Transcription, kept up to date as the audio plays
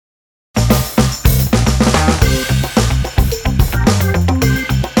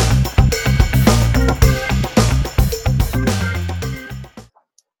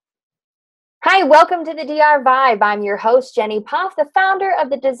Hi, welcome to the DR Vibe. I'm your host, Jenny Poff, the founder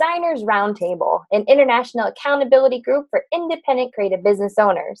of the Designers Roundtable, an international accountability group for independent creative business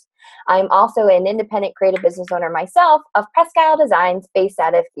owners. I'm also an independent creative business owner myself of Presque Isle Designs based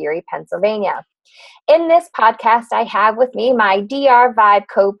out of Erie, Pennsylvania. In this podcast, I have with me my DR Vibe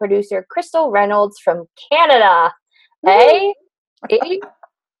co-producer, Crystal Reynolds from Canada. Hey, hey, hey.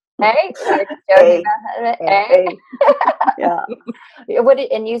 We're just joking about that. Hey. Yeah.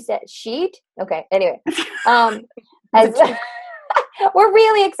 And you said sheet? Okay. Anyway, as we're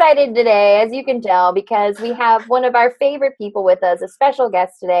really excited today, as you can tell, because we have one of our favorite people with us, a special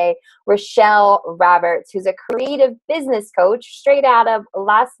guest today, Rochelle Roberts, who's a creative business coach straight out of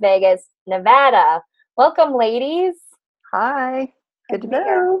Las Vegas, Nevada. Welcome, ladies. Hi. Good to be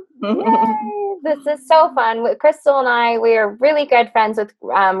here. Yay. This is so fun. Crystal and I, we are really good friends with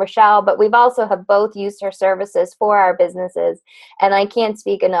Rochelle, but we've also have both used her services for our businesses. And I can't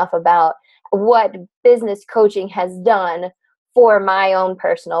speak enough about what business coaching has done for my own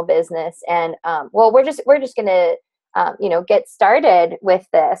personal business. And we're just going to get started with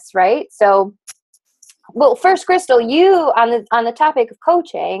this, right? So, well, first, Crystal, you on the topic of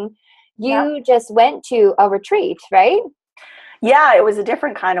coaching, you just went to a retreat, right? Yeah, it was a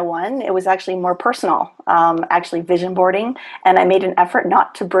different kind of one. It was actually more personal, actually vision boarding. And I made an effort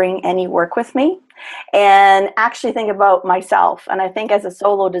not to bring any work with me and actually think about myself. And I think as a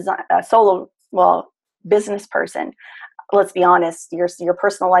solo business person, let's be honest, your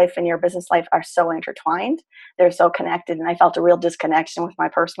personal life and your business life are so intertwined. They're so connected. And I felt a real disconnection with my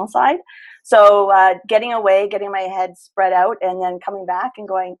personal side. So getting away, getting my head spread out, and then coming back and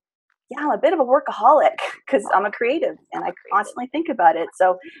going, yeah, I'm a bit of a workaholic because I'm a creative and I constantly think about it.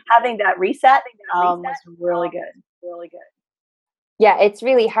 So having that reset was really good. Really good. Yeah, it's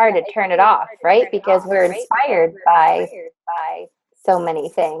really hard to turn it off, right? Because we're inspired by so many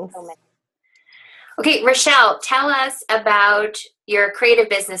things. Okay, Rochelle, tell us about your creative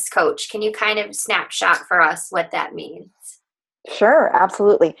business coach. Can you kind of snapshot for us what that means? Sure,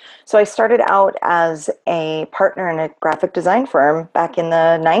 absolutely. So I started out as a partner in a graphic design firm back in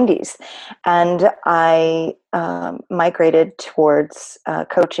the 90s, and I migrated towards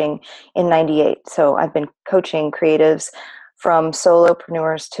coaching in 98. So I've been coaching creatives from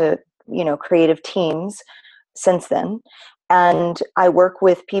solopreneurs to, creative teams since then. And I work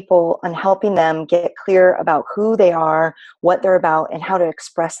with people on helping them get clear about who they are, what they're about, and how to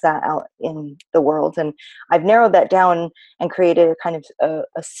express that out in the world. And I've narrowed that down and created a kind of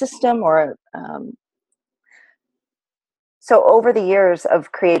a system or so over the years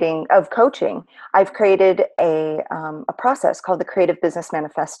of coaching, I've created a process called the Creative Business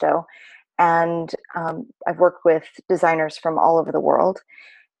Manifesto. And I've worked with designers from all over the world.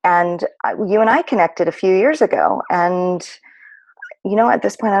 And you and I connected a few years ago, and at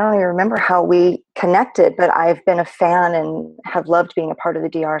this point, I don't even remember how we connected, but I've been a fan and have loved being a part of the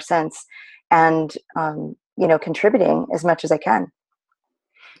DR since, and contributing as much as I can.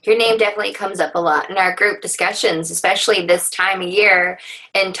 Your name definitely comes up a lot in our group discussions, especially this time of year,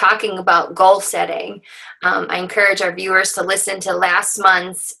 and talking about goal setting. I encourage our viewers to listen to last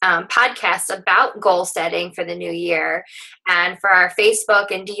month's podcast about goal setting for the new year. And for our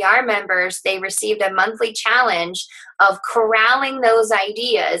Facebook and DR members, they received a monthly challenge of corralling those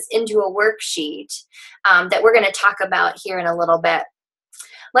ideas into a worksheet that we're going to talk about here in a little bit.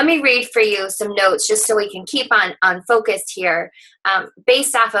 Let me read for you some notes just so we can keep on focused here.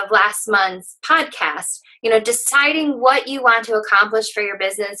 Based off of last month's podcast, deciding what you want to accomplish for your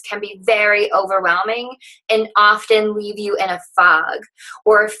business can be very overwhelming and often leave you in a fog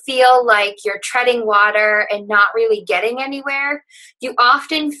or feel like you're treading water and not really getting anywhere. You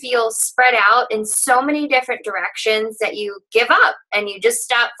often feel spread out in so many different directions that you give up and you just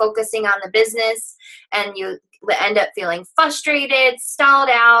stop focusing on the business, and you end up feeling frustrated, stalled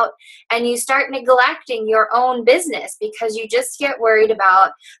out, and you start neglecting your own business because you just get worried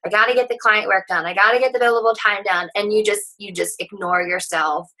about, I got to get the client work done, I got to get the billable time done, and you just ignore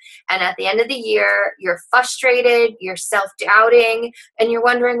yourself. And at the end of the year, you're frustrated, you're self-doubting, and you're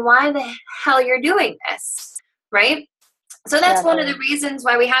wondering why the hell you're doing this, right? So that's one of the reasons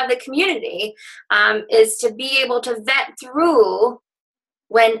why we have the community, is to be able to vet through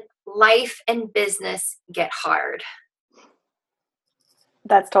when life and business get hard.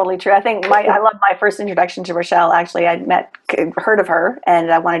 That's totally true. I think I love my first introduction to Rochelle. Actually, I'd heard of her,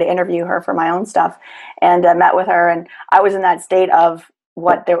 and I wanted to interview her for my own stuff, and I met with her, and I was in that state of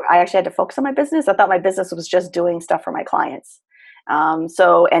I actually had to focus on my business. I thought my business was just doing stuff for my clients. And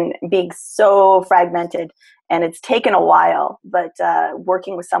being so fragmented, and it's taken a while, but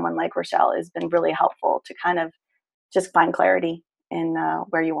working with someone like Rochelle has been really helpful to kind of just find clarity in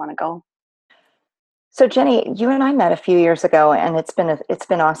where you want to go. So Jenny, you and I met a few years ago, and it's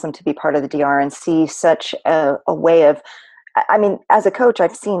been awesome to be part of the DR and see such a way of. I mean, as a coach,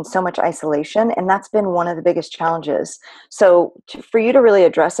 I've seen so much isolation, and that's been one of the biggest challenges. So, for you to really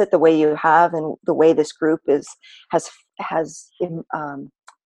address it the way you have, and the way this group has uh,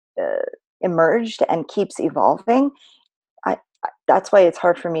 emerged and keeps evolving, that's why it's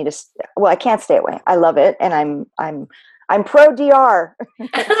hard for me to. Well, I can't stay away. I love it, and I'm pro DR.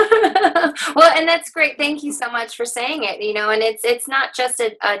 Well, and that's great. Thank you so much for saying it. And it's not just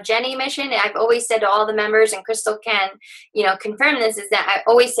a Jenny mission. I've always said to all the members, and Crystal can, confirm this, is that I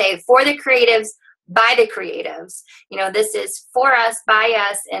always say for the creatives, by the creatives. This is for us, by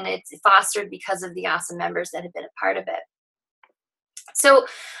us, and it's fostered because of the awesome members that have been a part of it. So,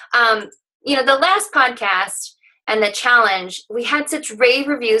 the last podcast and the challenge, we had such rave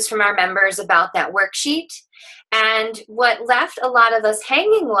reviews from our members about that worksheet. And what left a lot of us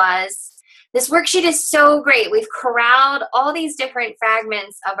hanging was, this worksheet is so great. We've corralled all these different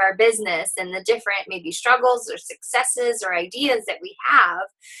fragments of our business and the different maybe struggles or successes or ideas that we have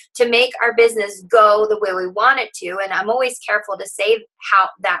to make our business go the way we want it to. And I'm always careful to say how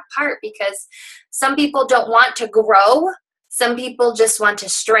that part, because some people don't want to grow. Some people just want to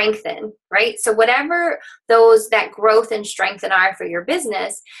strengthen, right? So whatever that growth and strengthen are for your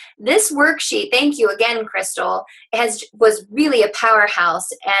business, this worksheet, thank you again, Crystal, was really a powerhouse.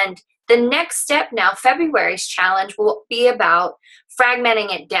 And the next step now, February's challenge, will be about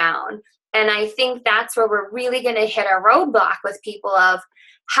fragmenting it down. And I think that's where we're really going to hit a roadblock with people of,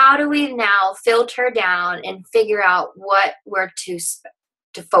 how do we now filter down and figure out what we're to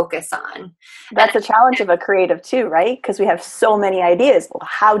focus on? That's a challenge of a creative too, right? Because we have so many ideas. Well,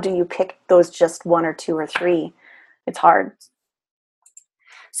 how do you pick those just one or two or three? It's hard.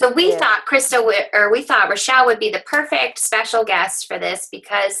 So we thought we thought Rochelle would be the perfect special guest for this,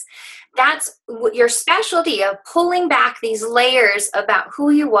 because that's your specialty of pulling back these layers about who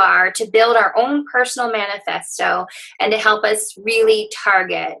you are to build our own personal manifesto and to help us really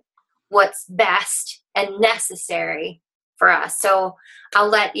target what's best and necessary for us. So I'll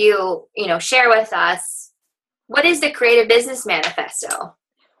let you, share with us, what is the Creative Business Manifesto?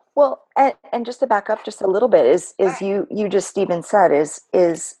 Well, and just to back up just a little bit, is you just even said,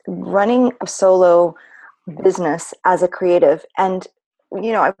 is running a solo business as a creative. And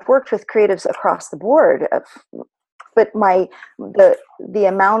I've worked with creatives across the board, but the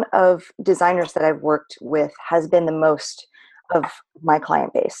amount of designers that I've worked with has been the most of my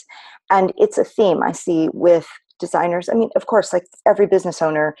client base. And it's a theme I see with designers. I mean, of course, like every business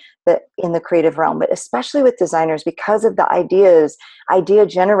owner that in the creative realm, but especially with designers, because of the idea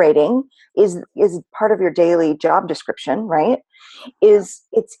generating is part of your daily job description, right? It's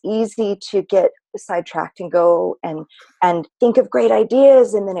easy to get sidetracked and go and think of great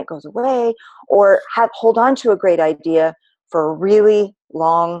ideas, and then it goes away, or hold on to a great idea for a really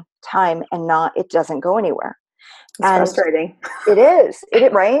long time and it doesn't go anywhere. It's frustrating. It is.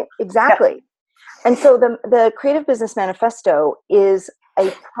 Right? Exactly. Yeah. And so the Creative Business Manifesto is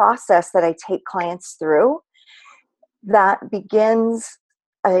a process that I take clients through that begins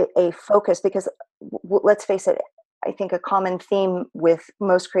a focus, because let's face it, I think a common theme with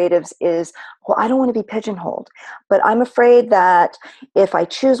most creatives is, well, I don't want to be pigeonholed, but I'm afraid that if I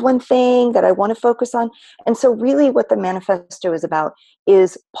choose one thing that I want to focus on. And so really what the manifesto is about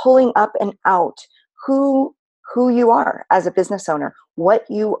is pulling up and out who you are as a business owner, what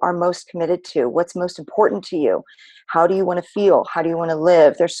you are most committed to, what's most important to you, how do you want to feel, how do you want to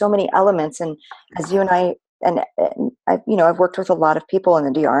live. There's so many elements, and as you and I I've worked with a lot of people in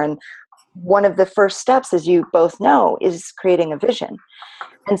the DR, and one of the first steps, as you both know, is creating a vision.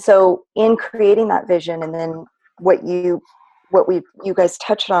 And so in creating that vision, and then what you guys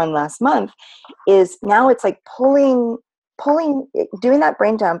touched on last month, is now it's like pulling, doing that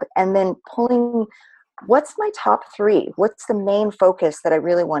brain dump, and then pulling, what's my top 3? What's the main focus that I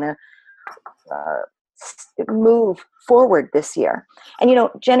really want to move forward this year? And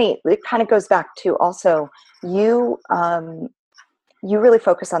Jenny, it kind of goes back to also you really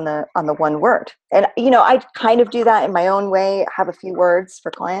focus on the one word. And I kind of do that in my own way, have a few words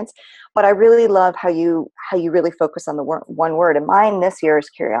for clients, but I really love how you really focus on the one word. And mine this year is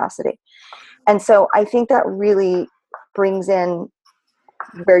curiosity. And so I think that really brings in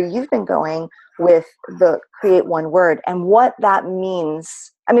where you've been going with the create one word and what that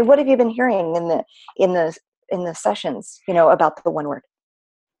means. I mean, what have you been hearing in the sessions, about the one word?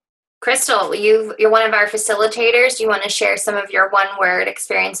 Crystal, you're one of our facilitators. Do you want to share some of your one word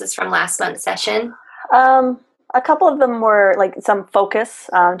experiences from last month's session? A couple of them were like some focus.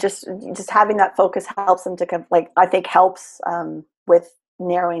 Just having that focus helps them to I think helps with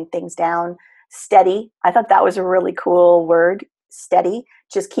narrowing things down. Steady. I thought that was a really cool word, steady.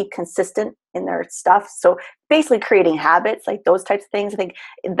 Just keep consistent in their stuff. So basically creating habits, like those types of things. I think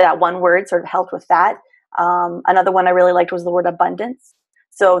that one word sort of helped with that. Another one I really liked was the word abundance.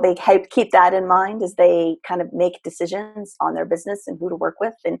 So they keep that in mind as they kind of make decisions on their business and who to work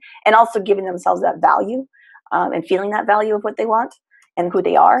with, and also giving themselves that value, and feeling that value of what they want and who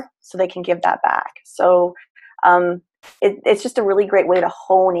they are, so they can give that back. So it's just a really great way to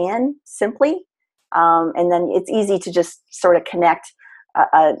hone in simply, and then it's easy to just sort of connect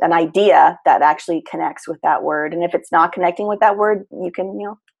an idea that actually connects with that word. And if it's not connecting with that word, you can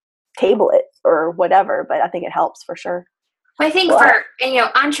table it or whatever. But I think it helps for sure. Well, I think for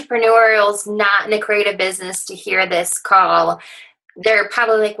entrepreneurials not in a creative business to hear this call, they're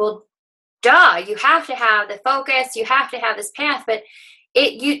probably like, well, duh, you have to have the focus, you have to have this path. But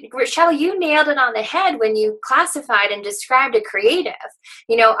Rochelle, you nailed it on the head when you classified and described a creative.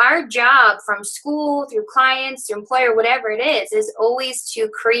 Our job from school through clients, through employer, whatever it is always to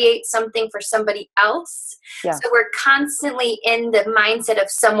create something for somebody else. Yeah. So we're constantly in the mindset of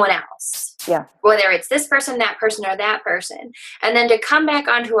someone else. Yeah. Whether it's this person, that person, or that person. And then to come back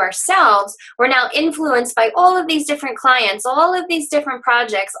onto ourselves, we're now influenced by all of these different clients, all of these different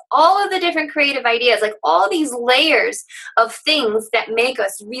projects, all of the different creative ideas, like all these layers of things that make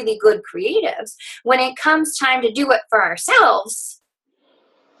us really good creatives. When it comes time to do it for ourselves,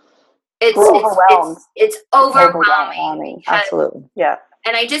 it's overwhelming. Absolutely. Yeah.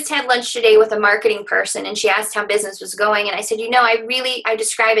 And I just had lunch today with a marketing person, and she asked how business was going. And I said, I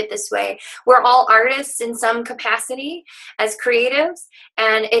describe it this way. We're all artists in some capacity as creatives.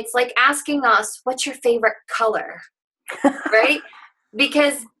 And it's like asking us, what's your favorite color? Right?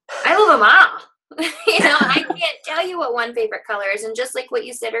 Because I love them all. I can't tell you what one favorite color is. And just like what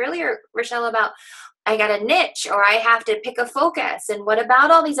you said earlier, Rochelle, about I got a niche, or I have to pick a focus. And what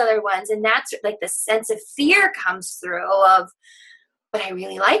about all these other ones? And that's like the sense of fear comes through of, but I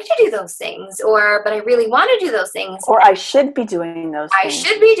really like to do those things, but I really want to do those things. Or I should be doing those things. I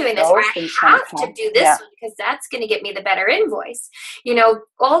should be doing this, or I have to do this one because that's going to get me the better invoice.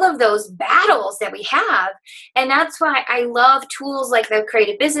 All of those battles that we have. And that's why I love tools like the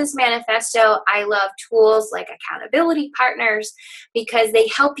Creative Business Manifesto. I love tools like Accountability Partners, because they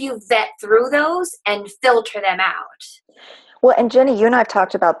help you vet through those and filter them out. Well, and Jenny, you and I have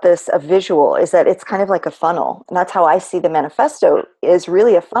talked about this, a visual, is that it's kind of like a funnel. And that's how I see the manifesto, is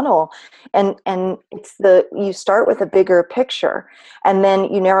really a funnel. And it's you start with a bigger picture, and then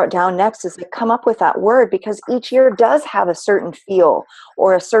you narrow it down next is to come up with that word, because each year does have a certain feel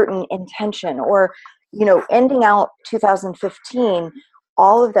or a certain intention, or, ending out 2015,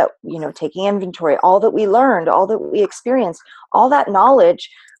 all of that, taking inventory, all that we learned, all that we experienced, all that knowledge,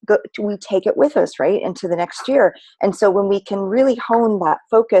 we take it with us right into the next year. And so when we can really hone that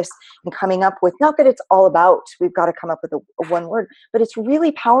focus and coming up with, not that it's all about, we've got to come up with a one word, but it's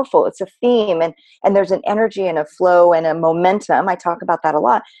really powerful. It's a theme, and there's an energy and a flow and a momentum. I talk about that a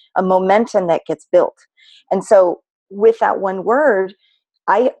lot, a momentum that gets built. And so with that one word,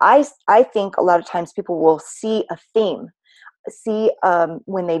 I think a lot of times people will see a theme,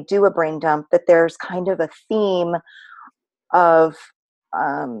 when they do a brain dump, that there's kind of a theme of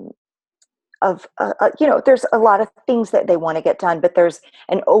there's a lot of things that they want to get done, but there's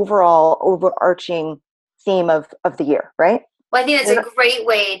an overall overarching theme of the year, right? Well, I think that's a great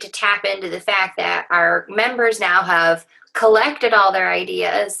way to tap into the fact that our members now have collected all their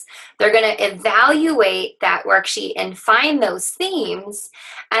ideas. They're going to evaluate that worksheet and find those themes.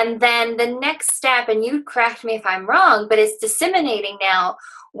 And then the next step, and you correct me if I'm wrong, but it's disseminating now,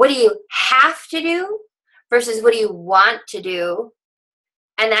 what do you have to do versus what do you want to do?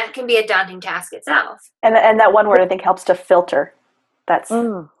 And that can be a daunting task itself. And that one word, I think, helps to filter. That's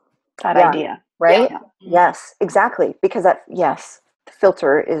that idea. Right? Yeah. Yes, exactly. Because the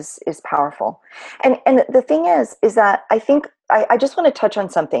filter is powerful. And the thing is that I think I just want to touch on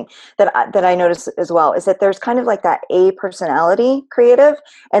something that I noticed as well, is that there's kind of like that A personality creative,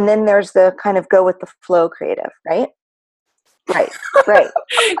 and then there's the kind of go with the flow creative, right? Right.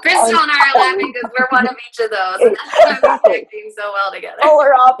 Crystal and I are laughing because we're one of each of those. And that's why we're acting so well together.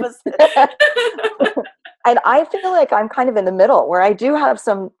 Polar opposite. And I feel like I'm kind of in the middle, where I do have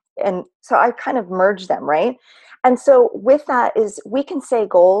some, and so I kind of merge them, right? And so with that is, we can say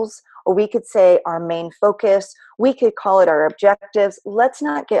goals, or we could say our main focus. We could call it our objectives. Let's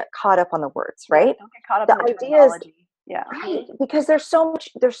not get caught up on the words, right? Don't get caught up in the terminology. Yeah. Right. Because there's so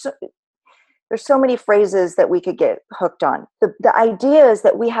many phrases that we could get hooked on. The idea is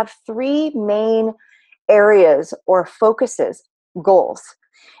that we have three main areas or focuses, goals.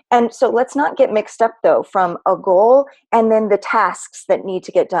 And so let's not get mixed up though from a goal and then the tasks that need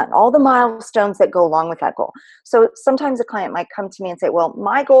to get done, all the milestones that go along with that goal. So sometimes a client might come to me and say, well,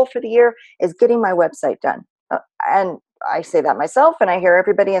 my goal for the year is getting my website done. And I say that myself, and I hear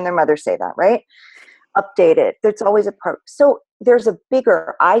everybody and their mother say that, right? Update it. There's always a part. So there's a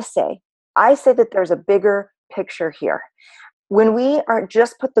bigger, I say that there's a bigger picture here. When we are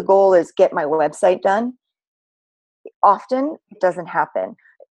just put the goal as get my website done, often it doesn't happen.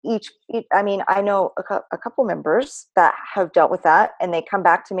 I mean, I know a couple members that have dealt with that, and they come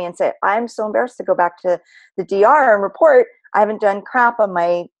back to me and say, I'm so embarrassed to go back to the DR and report I haven't done crap on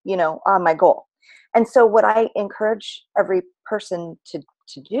my, on my goal. And so what I encourage every person to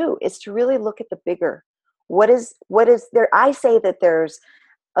do is to really look at the bigger. What is there? I say that there's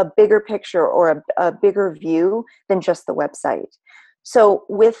a bigger picture or a bigger view than just the website. So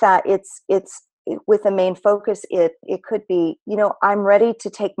with that, it's with a main focus, it could be, I'm ready to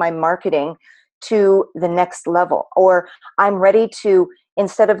take my marketing to the next level, or I'm ready to,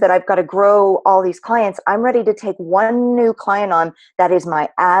 instead of that I've got to grow all these clients, I'm ready to take one new client on that is my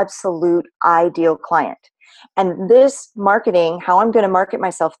absolute ideal client. And this marketing, how I'm going to market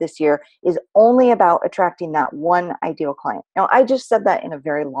myself this year, is only about attracting that one ideal client. Now, I just said that in a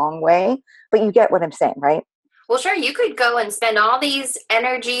very long way, but you get what I'm saying, right? Well, sure, you could go and spend all these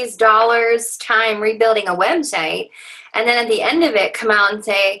energies, dollars, time rebuilding a website, and then at the end of it, come out and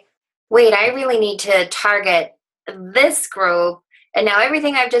say, wait, I really need to target this group, and now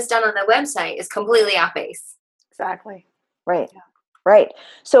everything I've just done on the website is completely off base. Exactly. Right. Yeah. Right.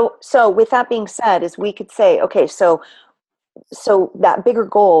 So with that being said, is we could say, okay, so that bigger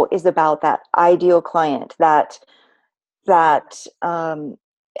goal is about that ideal client, that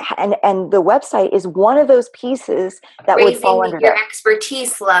and the website is one of those pieces that would fall under your that.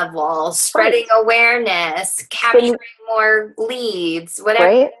 Expertise level, spreading awareness, capturing more leads, whatever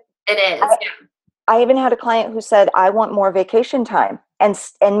it is. I even had a client who said, I want more vacation time and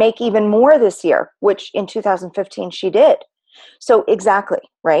make even more this year, which in 2015 she did. So exactly,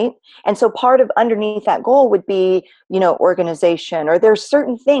 right? And so part of underneath that goal would be, organization, or there's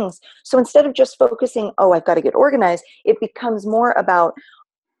certain things. So instead of just focusing, I've got to get organized, it becomes more about,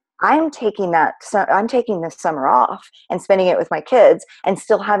 I'm taking this summer off and spending it with my kids and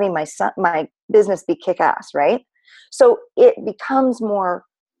still having my business be kick-ass, right? So it becomes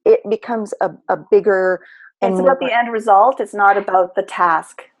a bigger. It's about the end result. It's not about the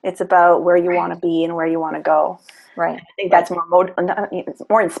task. It's about where you want to be and where you want to go. Right. I think that's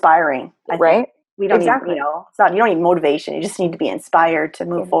more inspiring. Right. We don't need, you don't need motivation. You just need to be inspired to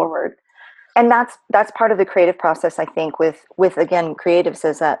move forward. And that's part of the creative process, I think, with again, creatives,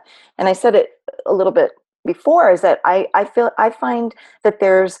 is that, and I said it a little bit before, is that I find that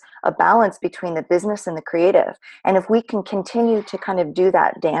there's a balance between the business and the creative. And if we can continue to kind of do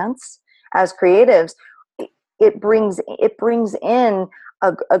that dance as creatives, it brings in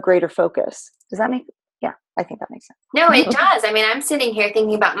a greater focus. Does that make? Yeah, I think that makes sense. No, it does. I mean, I'm sitting here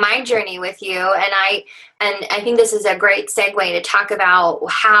thinking about my journey with you, and I think this is a great segue to talk about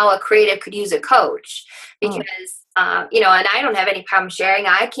how a creative could use a coach, because and I don't have any problem sharing.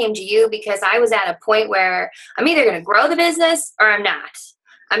 I came to you because I was at a point where I'm either going to grow the business or I'm not.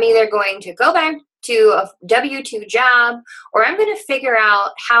 I'm either going to go back to a W-2 job, or I'm going to figure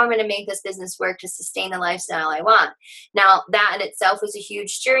out how I'm going to make this business work to sustain the lifestyle I want. Now, that in itself was a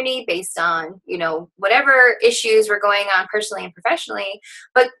huge journey based on, whatever issues were going on personally and professionally.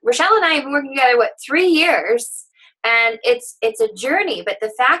 But Rochelle and I have been working together, 3 years? And it's a journey. But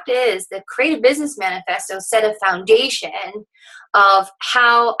the fact is, the Creative Business Manifesto set a foundation of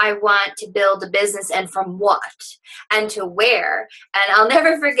how I want to build a business and from what and to where. And I'll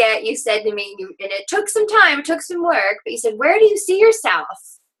never forget, you said to me, and it took some time, it took some work, but you said, where do you see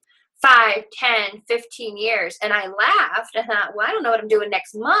yourself 5, 10, 15 years? And I laughed and thought, well, I don't know what I'm doing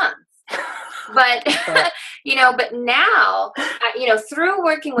next month. But, but now, through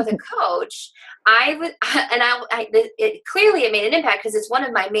working with a coach, clearly it made an impact, because it's one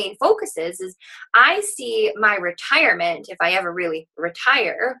of my main focuses. Is I see my retirement, if I ever really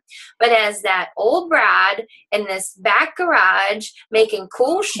retire, but as that old Brad in this back garage making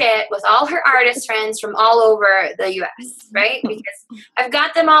cool shit with all her artist friends from all over the US, right? Because I've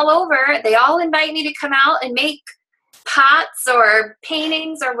got them all over. They all invite me to come out and make pots or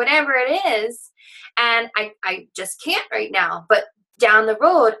paintings or whatever it is. And I just can't right now. But down the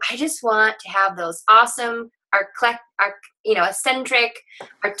road, I just want to have those awesome, eccentric,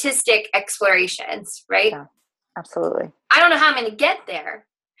 artistic explorations, right? Yeah, absolutely. I don't know how I'm going to get there,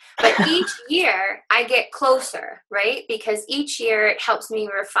 But each year I get closer, right? Because each year it helps me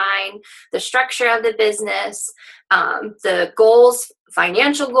refine the structure of the business, the goals,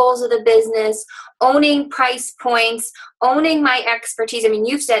 financial goals of the business, owning price points, owning my expertise. I mean,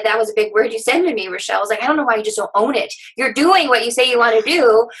 you've said that was a big word you said to me, Rochelle. I was like, I don't know why you just don't own it. You're doing what you say you want to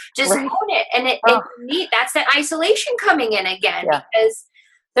do. Just Right. own it. And it Oh, neat. That's that isolation coming in again, yeah. because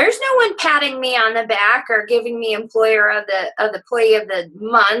there's no one patting me on the back or giving me employer of the employee of the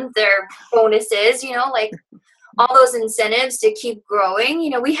month or bonuses, like all those incentives to keep growing.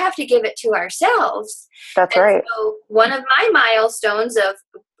 We have to give it to ourselves. That's And right. so one of my milestones of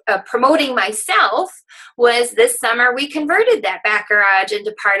promoting myself was this summer we converted that back garage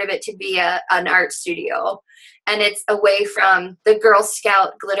into part of it to be an art studio. And it's away from the Girl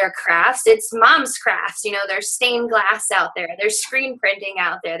Scout glitter crafts. It's mom's crafts. There's stained glass out there. There's screen printing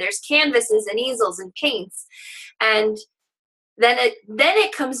out there. There's canvases and easels and paints. And then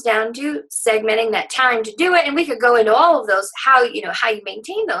it comes down to segmenting that time to do it. And we could go into all of those, how you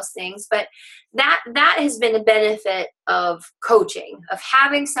maintain those things. But that has been a benefit of coaching, of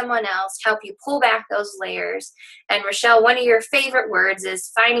having someone else help you pull back those layers. And Rochelle, one of your favorite words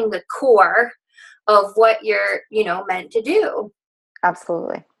is finding the core of what you're, meant to do.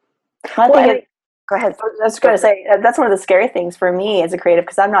 Absolutely. I think Go ahead. I was going to say that's one of the scary things for me as a creative,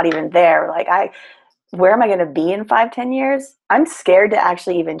 because I'm not even there. Like, where am I going to be in 5-10 years? I'm scared to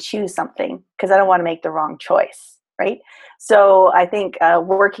actually even choose something because I don't want to make the wrong choice, right? So I think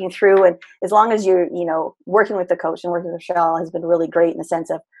working through, and as long as you're, working with the coach and working with Rochelle has been really great in the sense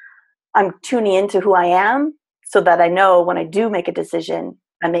of I'm tuning into who I am so that I know when I do make a decision,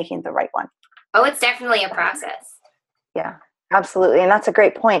 I'm making the right one. Oh, it's definitely a process. Yeah, absolutely. And that's a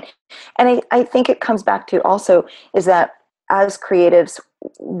great point. And I think it comes back to also is that as creatives,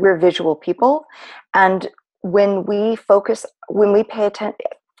 we're visual people. And when we pay attention,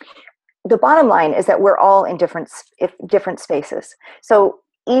 the bottom line is that we're all in different spaces. So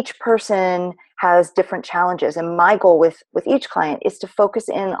each person has different challenges. And my goal with each client is to focus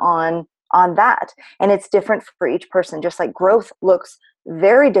in on that. And it's different for each person, just like growth looks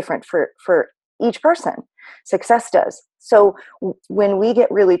very different for each person. Success does. So when we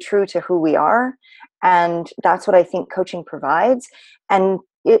get really true to who we are, and that's what I think coaching provides, and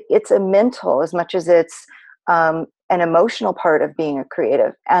it's a mental as much as it's an emotional part of being a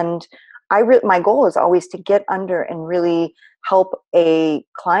creative. And my goal is always to get under and really help a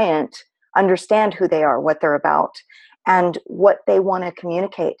client understand who they are, what they're about, and what they want to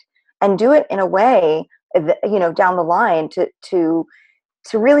communicate, and do it in a way that, down the line to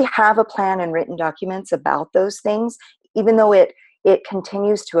really have a plan and written documents about those things, even though it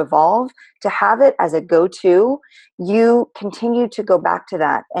continues to evolve, to have it as a go-to. You continue to go back to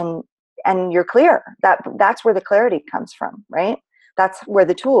that, and you're clear. That's where the clarity comes from, right? That's where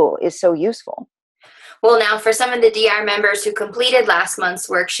the tool is so useful. Well, now for some of the DR members who completed last month's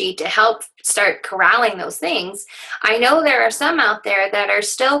worksheet to help start corralling those things, I know there are some out there that are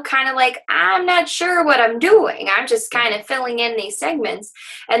still kind of like, I'm not sure what I'm doing. I'm just kind of filling in these segments.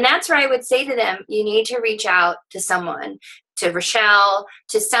 And that's where I would say to them, you need to reach out to someone, to Rochelle,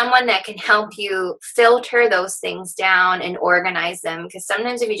 to someone that can help you filter those things down and organize them. Because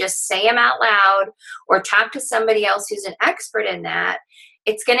sometimes if you just say them out loud or talk to somebody else who's an expert in that,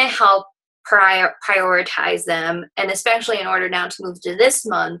 it's going to help prioritize them. And especially in order now to move to this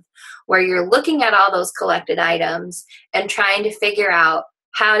month where you're looking at all those collected items and trying to figure out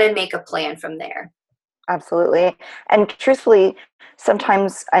how to make a plan from there. Absolutely. And truthfully,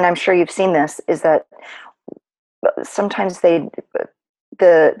 sometimes, and I'm sure you've seen this, is that sometimes the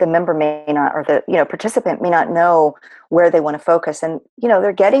member may not, or the participant may not know where they want to focus, and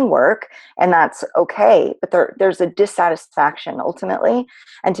they're getting work, and that's okay, but there's a dissatisfaction ultimately,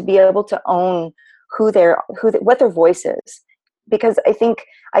 and to be able to own what their voice is, because I think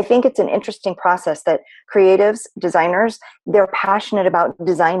it's an interesting process that creatives, designers, they're passionate about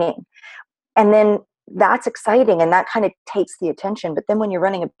designing, and then that's exciting and that kind of takes the attention. But then when you're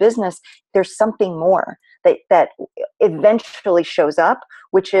running a business, there's something more that eventually shows up,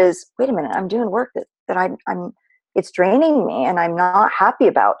 which is, wait a minute, I'm doing work that I'm it's draining me and I'm not happy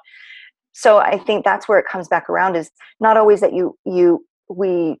about. So I think that's where it comes back around, is not always that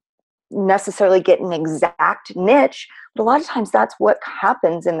we necessarily get an exact niche, but a lot of times that's what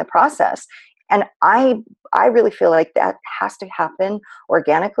happens in the process. And I really feel like that has to happen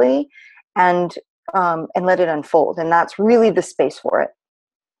organically, and let it unfold. And that's really the space for it.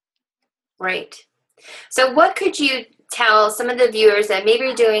 Right. So what could you tell some of the viewers that maybe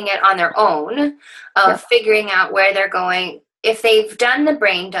are doing it on their own, of figuring out where they're going, if they've done the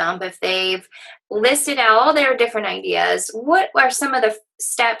brain dump, if they've listed out all their different ideas, what are some of the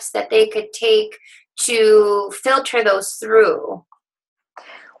steps that they could take to filter those through?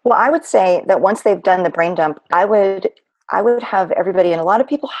 Well, I would say that once they've done the brain dump, I would have everybody, and a lot of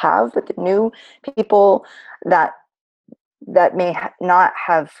people have, but the new people that may not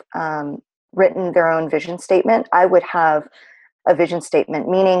have written their own vision statement, I would have a vision statement,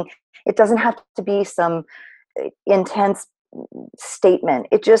 meaning it doesn't have to be some intense statement.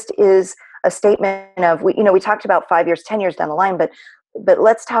 It just is a statement of, we talked about 5 years, 10 years down the line, but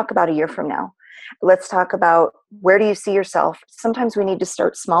let's talk about a year from now. Let's talk about, where do you see yourself? Sometimes we need to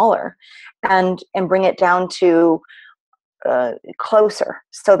start smaller and bring it down to closer.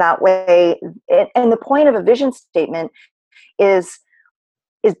 So that way, and the point of a vision statement is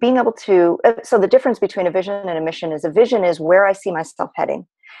being able to, so the difference between a vision and a mission is, a vision is where I see myself heading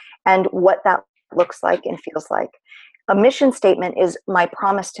and what that looks like and feels like. A mission statement is my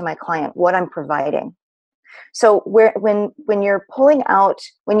promise to my client, what I'm providing. So when you're pulling out,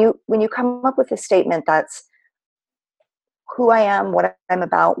 when you come up with a statement that's who I am, what I'm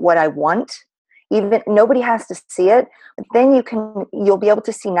about, what I want, even nobody has to see it, but then you'll be able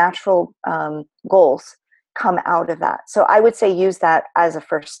to see natural goals come out of that. So I would say use that as a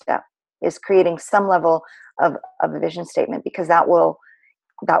first step, is creating some level of a vision statement, because that will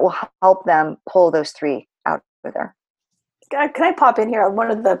help them pull those three out of there. Can I pop in here?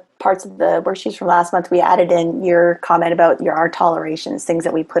 One of the parts of the worksheets from last month, we added in your comment about our tolerations, things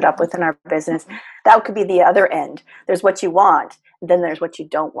that we put up with in our business. That could be the other end. There's what you want, then there's what you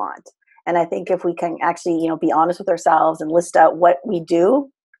don't want. And I think if we can actually, be honest with ourselves and list out what we do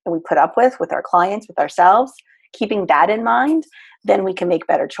and we put up with our clients, with ourselves, keeping that in mind, then we can make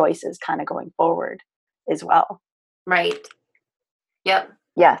better choices kind of going forward as well. Right. Yep.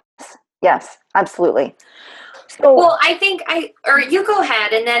 Yes, absolutely. So, well, I think you go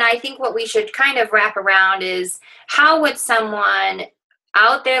ahead, and then I think what we should kind of wrap around is, how would someone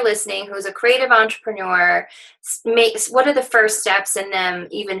out there listening who's a creative entrepreneur what are the first steps in them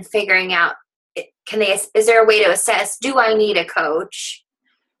even figuring out, is there a way to assess, do I need a coach?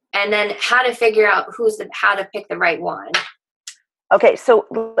 And then how to figure out how to pick the right one. Okay, so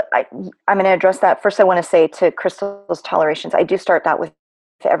I'm going to address that. First, I want to say to Crystal's tolerations, I do start that with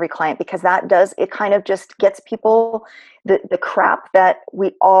every client, because it kind of just gets people the crap that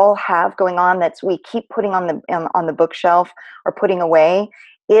we all have going on, that's we keep putting on the bookshelf or putting away.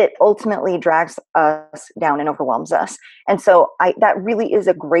 It ultimately drags us down and overwhelms us. And so that really is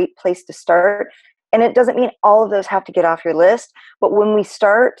a great place to start. And it doesn't mean all of those have to get off your list, but when we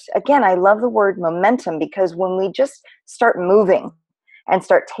start, again, I love the word momentum, because when we just start moving and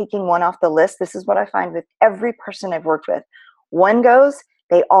start taking one off the list, this is what I find with every person I've worked with. One goes,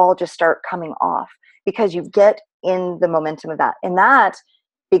 they all just start coming off, because you get in the momentum of that. And that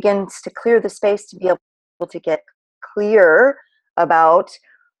begins to clear the space to be able to get clear about,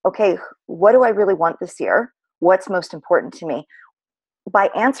 okay, what do I really want this year? What's most important to me? By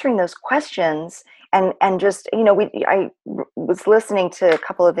answering those questions and just, I was listening to a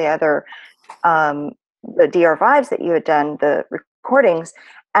couple of the other, the DR5s that you had done, the recordings,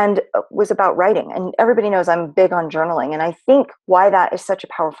 and was about writing. And everybody knows I'm big on journaling. And I think why that is such a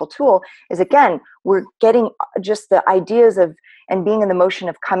powerful tool is, again, we're getting just the ideas of, and being in the motion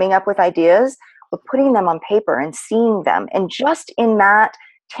of coming up with ideas, but putting them on paper and seeing them. And just in that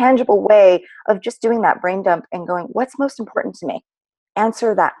tangible way of just doing that brain dump and going, what's most important to me?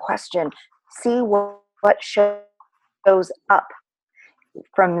 Answer that question. See what shows up.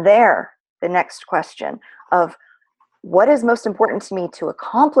 From there, the next question of, what is most important to me to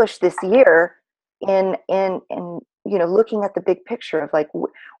accomplish this year in looking at the big picture of, like,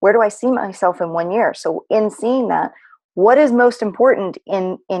 where do I see myself in 1 year? So in seeing that, what is most important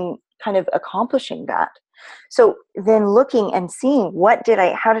in kind of accomplishing that? So then looking and seeing,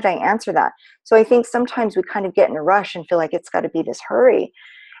 how did I answer that? So I think sometimes we kind of get in a rush and feel like it's got to be this hurry.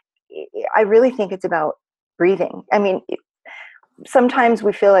 I really think it's about breathing. I mean, sometimes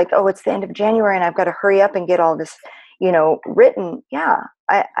we feel like, oh, it's the end of January and I've got to hurry up and get all this written. Yeah,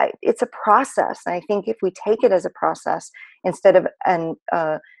 it's a process. And I think if we take it as a process instead of,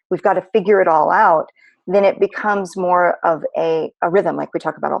 we've got to figure it all out, then it becomes more of a rhythm, like we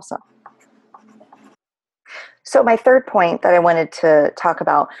talk about also. So my third point that I wanted to talk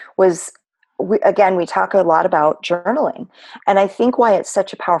about was, we talk a lot about journaling. And I think why it's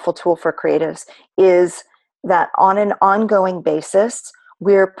such a powerful tool for creatives is that on an ongoing basis,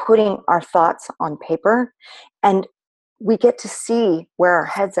 we're putting our thoughts on paper, and we get to see where our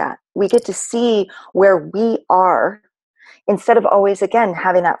head's at. We get to see where we are instead of always, again,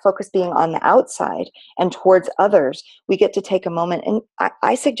 having that focus being on the outside and towards others, we get to take a moment. And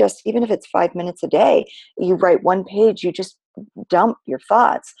I suggest, even if it's 5 minutes a day, you write one page, you just dump your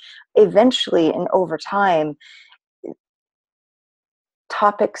thoughts. Eventually, and over time,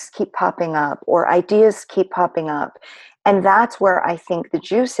 topics keep popping up or ideas keep popping up. And that's where I think the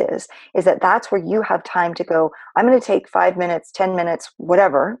juice is that that's where you have time to go, I'm going to take 5 minutes, 10 minutes,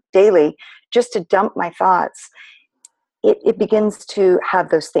 whatever, daily, just to dump my thoughts. It begins to have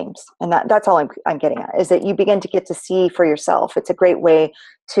those themes. And that's all I'm getting at, is that you begin to get to see for yourself. It's a great way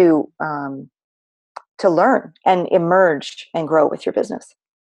to learn and emerge and grow with your business.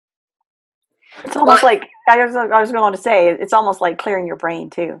 It's almost like, I was going to say, it's almost like clearing your brain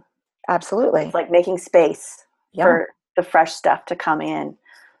too. Absolutely. It's like making space for the fresh stuff to come in.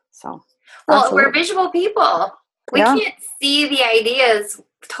 So, well, absolutely. We're visual people. We can't see the ideas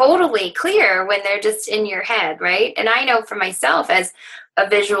totally clear when they're just in your head, right? And I know for myself as a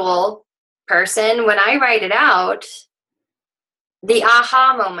visual person, when I write it out, the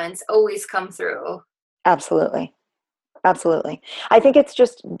aha moments always come through. Absolutely. Absolutely. I think it's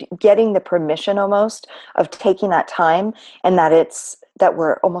just getting the permission almost of taking that time, and that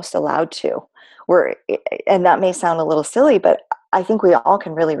we're almost allowed to. And that may sound a little silly, but I think we all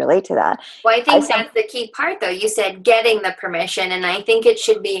can really relate to that. Well, I think that's the key part, though. You said getting the permission, and I think it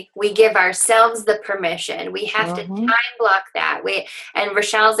should be we give ourselves the permission. We have to time block that. And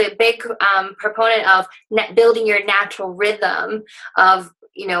Rochelle's a big proponent of building your natural rhythm of,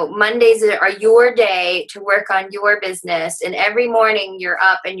 Mondays are your day to work on your business, and every morning you're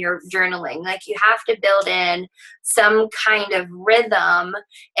up and you're journaling. Like, you have to build in some kind of rhythm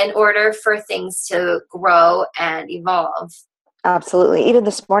in order for things to grow and evolve. Absolutely. Even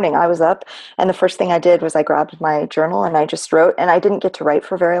this morning I was up, and the first thing I did was I grabbed my journal and I just wrote, and I didn't get to write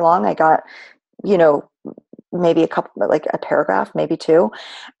for very long. I got, maybe a paragraph, maybe two.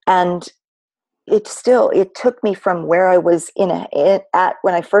 And it took me from where I was at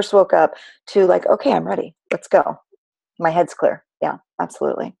when I first woke up to like, okay, I'm ready. Let's go. My head's clear. Yeah,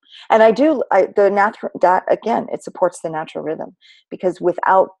 absolutely. And that again, it supports the natural rhythm, because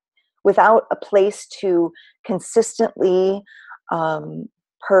without a place to consistently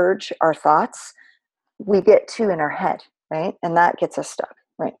purge our thoughts, we get too in our head, right? And that gets us stuck,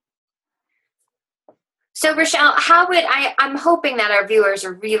 right? So, Rochelle, I'm hoping that our viewers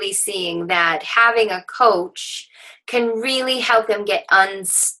are really seeing that having a coach can really help them get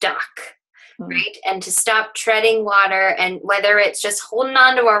unstuck, right? And to stop treading water, and whether it's just holding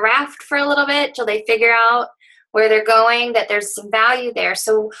on to a raft for a little bit till they figure out where they're going, that there's some value there.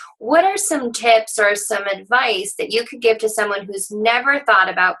 So what are some tips or some advice that you could give to someone who's never thought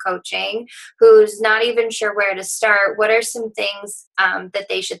about coaching, who's not even sure where to start? What are some things that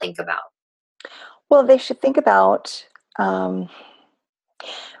they should think about? Well, they should think about,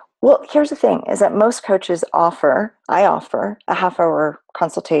 here's the thing, is that most coaches I offer a half-hour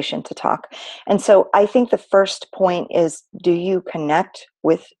consultation to talk. And so I think the first point is, do you connect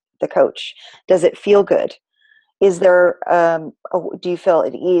with the coach? Does it feel good? Is there, do you feel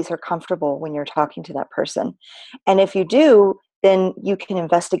at ease or comfortable when you're talking to that person? And if you do, then you can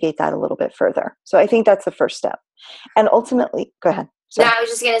investigate that a little bit further. So I think that's the first step. And ultimately, go ahead. No, I was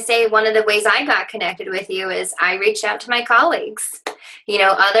just going to say, one of the ways I got connected with you is I reached out to my colleagues,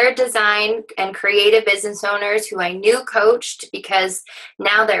 other design and creative business owners who I knew coached, because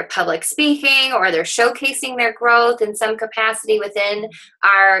now they're public speaking or they're showcasing their growth in some capacity within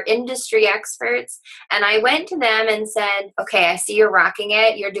our industry experts. And I went to them and said, okay, I see you're rocking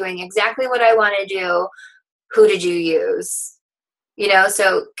it. You're doing exactly what I want to do. Who did you use?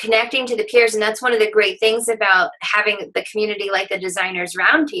 So connecting to the peers, and that's one of the great things about having the community like the Designers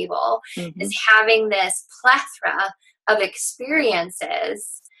Roundtable, is having this plethora of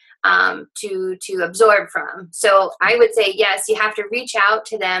experiences to absorb from. So I would say, yes, you have to reach out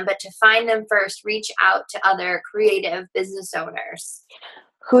to them, but to find them first, reach out to other creative business owners.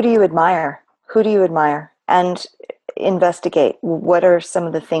 Who do you admire? And investigate. What are some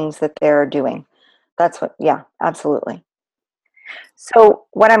of the things that they're doing? Yeah, absolutely. So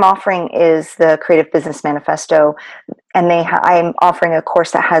what I'm offering is the Creative Business Manifesto, and I'm offering a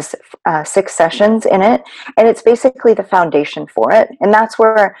course that has 6 sessions in it, and it's basically the foundation for it. And that's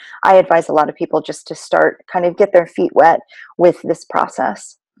where I advise a lot of people just to start, kind of get their feet wet with this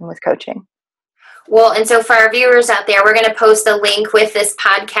process and with coaching. Well, and so for our viewers out there, we're going to post a link with this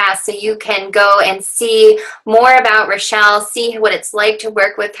podcast so you can go and see more about Rochelle, see what it's like to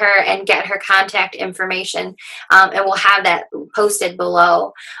work with her, and get her contact information. And we'll have that posted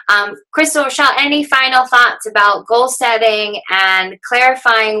below. Crystal, Rochelle, any final thoughts about goal setting and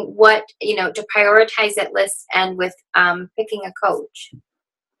clarifying what, to prioritize at list and with picking a coach?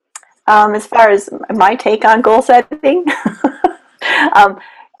 As far as my take on goal setting,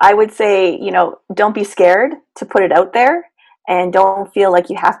 I would say, don't be scared to put it out there, and don't feel like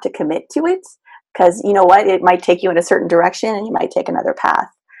you have to commit to it, because you know what, it might take you in a certain direction and you might take another path.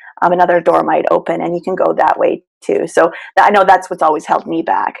 Another door might open and you can go that way too. So I know that's what's always held me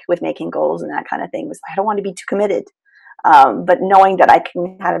back with making goals and that kind of thing, was I don't want to be too committed. But knowing that I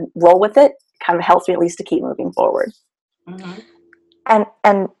can kind of roll with it kind of helps me at least to keep moving forward. Mm-hmm.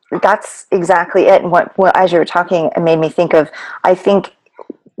 And that's exactly it. And what as you were talking, it made me think of, I think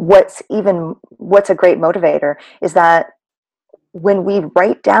what's a great motivator is that when we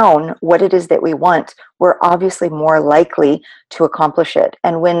write down what it is that we want, we're obviously more likely to accomplish it.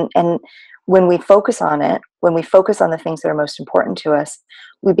 And when we focus on it, when we focus on the things that are most important to us,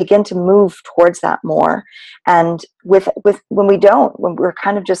 we begin to move towards that more. And when we're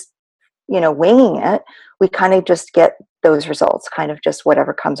kind of just, winging it, we kind of just get those results, kind of just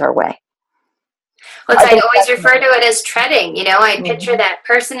whatever comes our way. Well, I always refer to it as treading. I picture that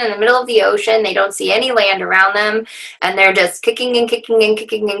person in the middle of the ocean. They don't see any land around them, and they're just kicking and kicking and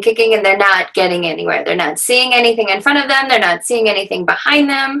kicking and kicking, and they're not getting anywhere. They're not seeing anything in front of them. They're not seeing anything behind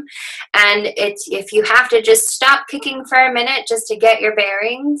them. And if you have to just stop kicking for a minute just to get your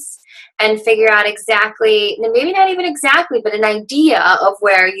bearings and figure out exactly, maybe not even exactly, but an idea of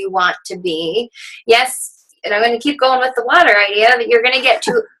where you want to be. Yes, and I'm going to keep going with the water idea, that you're going to get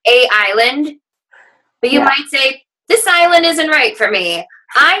to a island. But you might say, this island isn't right for me.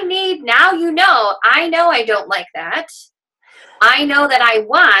 I know I don't like that. I know that I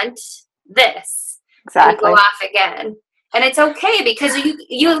want this. Exactly. And you go off again. And it's okay, because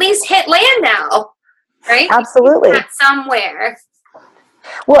you at least hit land now, right? Absolutely. Somewhere.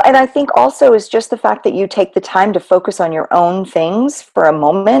 Well, and I think also is just the fact that you take the time to focus on your own things for a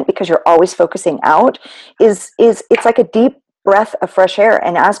moment, because you're always focusing out, is it's like a deep breath of fresh air.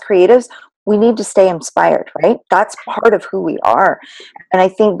 And as creatives, we need to stay inspired, right? That's part of who we are. And I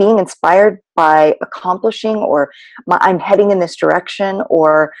think being inspired by accomplishing, or I'm heading in this direction,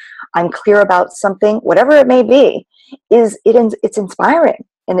 or I'm clear about something, whatever it may be, it's inspiring.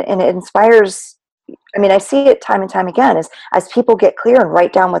 And it inspires. I mean, I see it time and time again, as people get clear and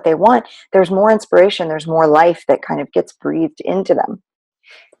write down what they want, there's more inspiration, there's more life that kind of gets breathed into them.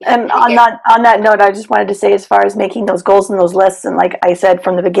 And on that note, I just wanted to say, as far as making those goals and those lists, and like I said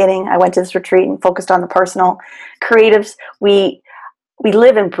from the beginning, I went to this retreat and focused on the personal. Creatives, we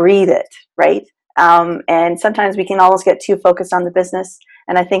live and breathe it, right? And sometimes we can almost get too focused on the business.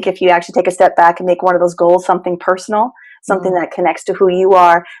 And I think if you actually take a step back and make one of those goals something personal, something that connects to who you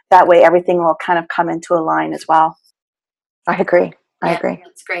are, that way everything will kind of come into a line as well. I agree.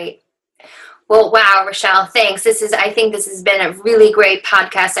 That's great. Well, wow, Rochelle, thanks. I think this has been a really great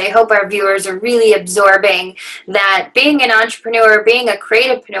podcast. I hope our viewers are really absorbing that being an entrepreneur, being a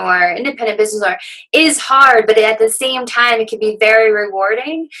creativepreneur, independent business owner is hard, but at the same time, it can be very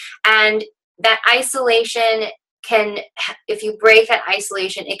rewarding. And that isolation if you break that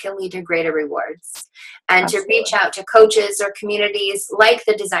isolation, it can lead to greater rewards. And Absolutely. To reach out to coaches or communities like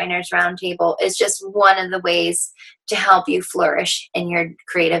the Designers Roundtable is just one of the ways to help you flourish in your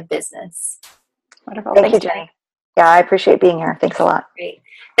creative business. Wonderful. Thank you, Jenny. Yeah, I appreciate being here. Thanks a lot. Great.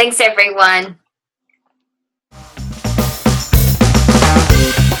 Thanks, everyone.